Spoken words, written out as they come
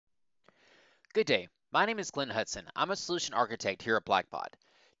Good day. My name is Glen Hutson. I'm a solution architect here at Blackbaud.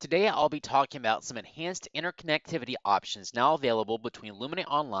 Today I'll be talking about some enhanced interconnectivity options now available between Luminate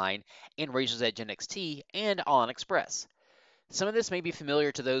Online and Razor's Edge NXT and All Express. Some of this may be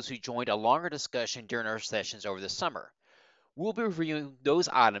familiar to those who joined a longer discussion during our sessions over the summer. We'll be reviewing those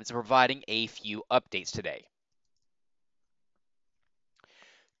items and providing a few updates today.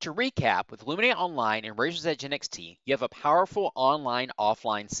 To recap, with Luminate Online and Razor's Edge NXT, you have a powerful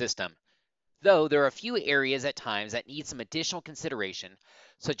online-offline system. Though there are a few areas at times that need some additional consideration,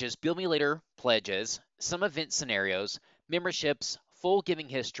 such as bill me later pledges, some event scenarios, memberships, full giving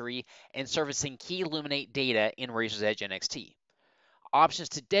history, and servicing key Luminate data in Razor's Edge NXT. Options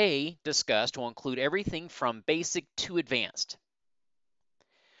today discussed will include everything from basic to advanced.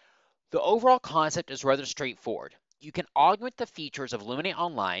 The overall concept is rather straightforward. You can augment the features of Luminate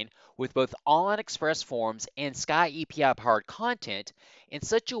Online with both Online Express forms and Sky API-powered content in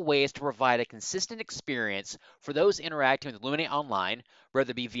such a way as to provide a consistent experience for those interacting with Luminate Online,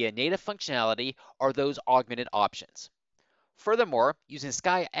 whether it be via native functionality or those augmented options. Furthermore, using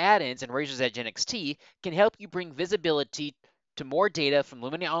Sky add-ins in Razor's Edge NXT can help you bring visibility to more data from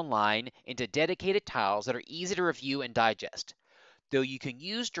Luminate Online into dedicated tiles that are easy to review and digest. Though you can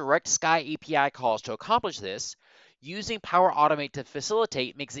use direct Sky API calls to accomplish this, using Power Automate to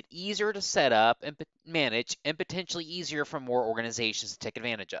facilitate makes it easier to set up and manage and potentially easier for more organizations to take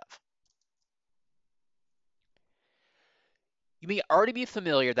advantage of. You may already be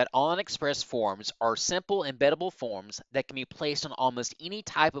familiar that All Express forms are simple embeddable forms that can be placed on almost any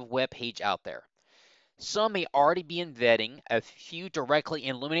type of web page out there. Some may already be embedding a few directly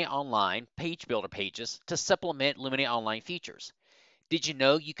in Luminate Online page builder pages to supplement Luminate Online features. Did you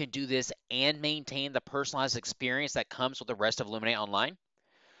know you can do this and maintain the personalized experience that comes with the rest of Luminate Online?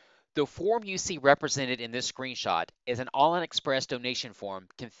 The form you see represented in this screenshot is an All-in Express donation form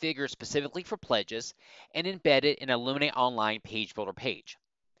configured specifically for pledges and embedded in a Luminate Online page builder page.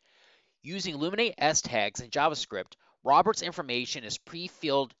 Using Luminate S tags in JavaScript, Robert's information is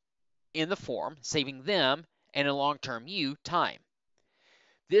pre-filled in the form, saving them, and in long-term you, time.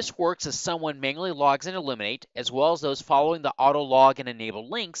 This works as someone manually logs into Luminate, as well as those following the auto log and enable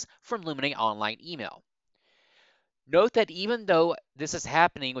links from Luminate Online email. Note that even though this is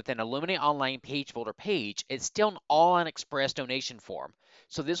happening within a Luminate Online page builder page, it's still an All-in Express donation form,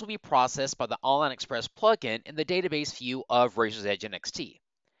 so this will be processed by the All-in Express plugin in the database view of Razor's Edge NXT.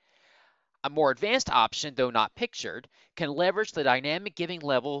 A more advanced option, though not pictured, can leverage the dynamic giving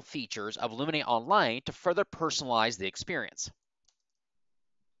level features of Luminate Online to further personalize the experience.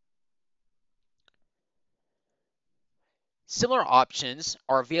 Similar options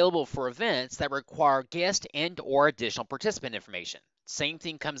are available for events that require guest and/or additional participant information. Same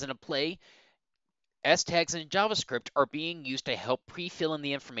thing comes into play. S-tags in JavaScript are being used to help pre-fill in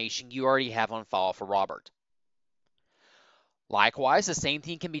the information you already have on file for Robert. Likewise, the same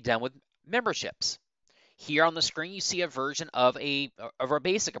thing can be done with memberships. Here on the screen, you see a version of our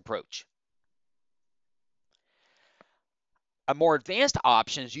basic approach. A more advanced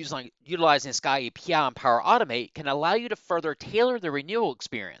options utilizing Sky API and Power Automate can allow you to further tailor the renewal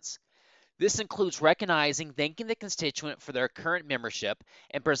experience. This includes thanking the constituent for their current membership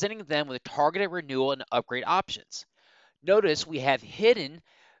and presenting them with targeted renewal and upgrade options. Notice we have hidden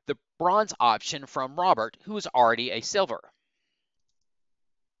the bronze option from Robert, who is already a silver.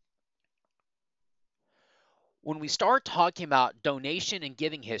 When we start talking about donation and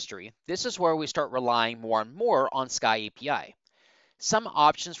giving history, this is where we start relying more and more on Sky API. Some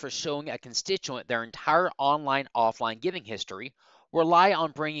options for showing a constituent their entire online-offline giving history rely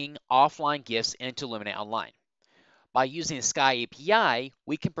on bringing offline gifts into Luminate Online. By using Sky API,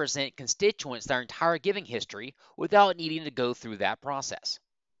 we can present constituents their entire giving history without needing to go through that process.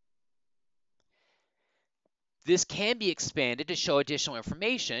 This can be expanded to show additional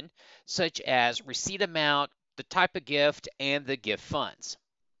information, such as receipt amount, the type of gift, and the gift funds.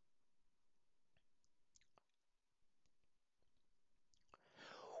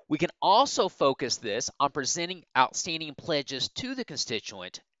 We can also focus this on presenting outstanding pledges to the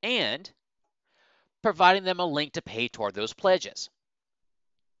constituent and providing them a link to pay toward those pledges.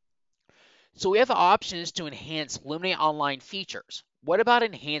 So we have options to enhance Luminate Online features. What about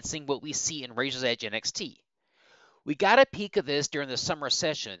enhancing what we see in Razor's Edge NXT? We got a peek of this during the summer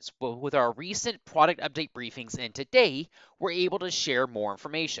sessions, but with our recent product update briefings and today, we're able to share more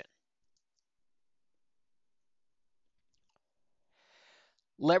information.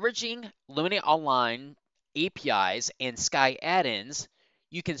 Leveraging Luminate Online APIs and Sky add-ins,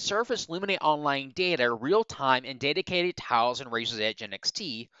 you can surface Luminate Online data real-time in dedicated tiles in Razor's Edge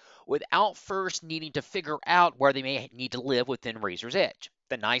NXT without first needing to figure out where they may need to live within Razor's Edge.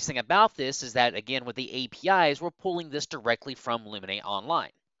 The nice thing about this is that, again, with the APIs, we're pulling this directly from Luminate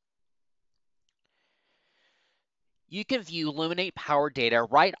Online. You can view Luminate power data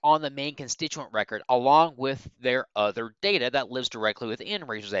right on the main constituent record along with their other data that lives directly within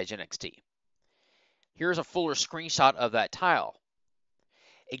Razor's Edge NXT. Here's a fuller screenshot of that tile.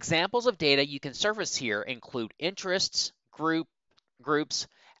 Examples of data you can surface here include interests, groups,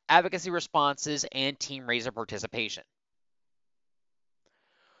 advocacy responses, and TeamRaiser participation.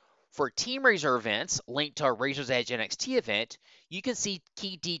 For TeamRaiser events linked to a Razor's Edge NXT event, you can see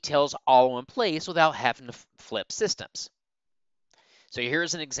key details all in place without having to flip systems. So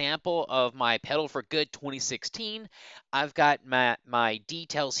here's an example of my Pedal for Good 2016. I've got my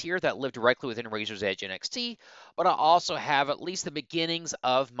details here that live directly within Razor's Edge NXT, but I also have at least the beginnings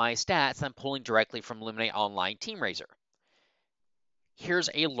of my stats I'm pulling directly from Luminate Online TeamRaiser. Here's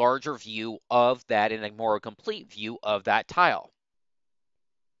a larger view of that and a more complete view of that tile.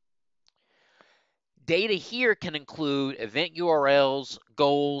 Data here can include event URLs,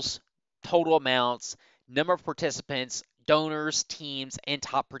 goals, total amounts, number of participants, donors, teams, and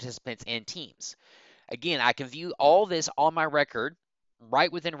top participants and teams. Again, I can view all this on my record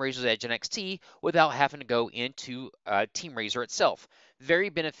right within Razor's Edge NXT without having to go into TeamRaiser itself. Very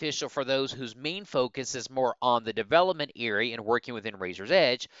beneficial for those whose main focus is more on the development area and working within Razor's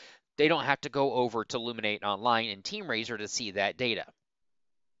Edge. They don't have to go over to Luminate Online and TeamRaiser to see that data.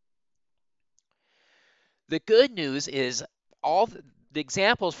 The good news is all the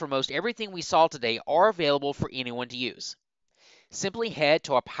examples for most everything we saw today are available for anyone to use. Simply head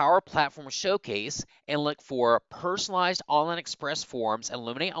to our Power Platform Showcase and look for Personalized Online Express Forms and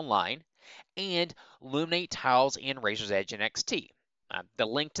Luminate Online and Luminate Tiles in Razor's Edge NXT. The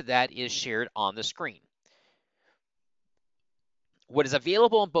link to that is shared on the screen. What is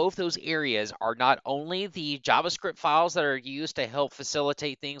available in both those areas are not only the JavaScript files that are used to help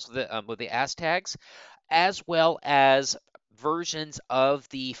facilitate things with the AS tags, as well as versions of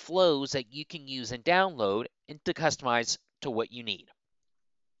the flows that you can use and download and to customize to what you need.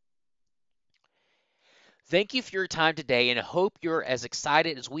 Thank you for your time today, and I hope you're as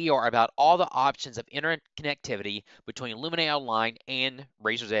excited as we are about all the options of interconnectivity between Luminate Online and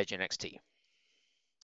Razor's Edge NXT.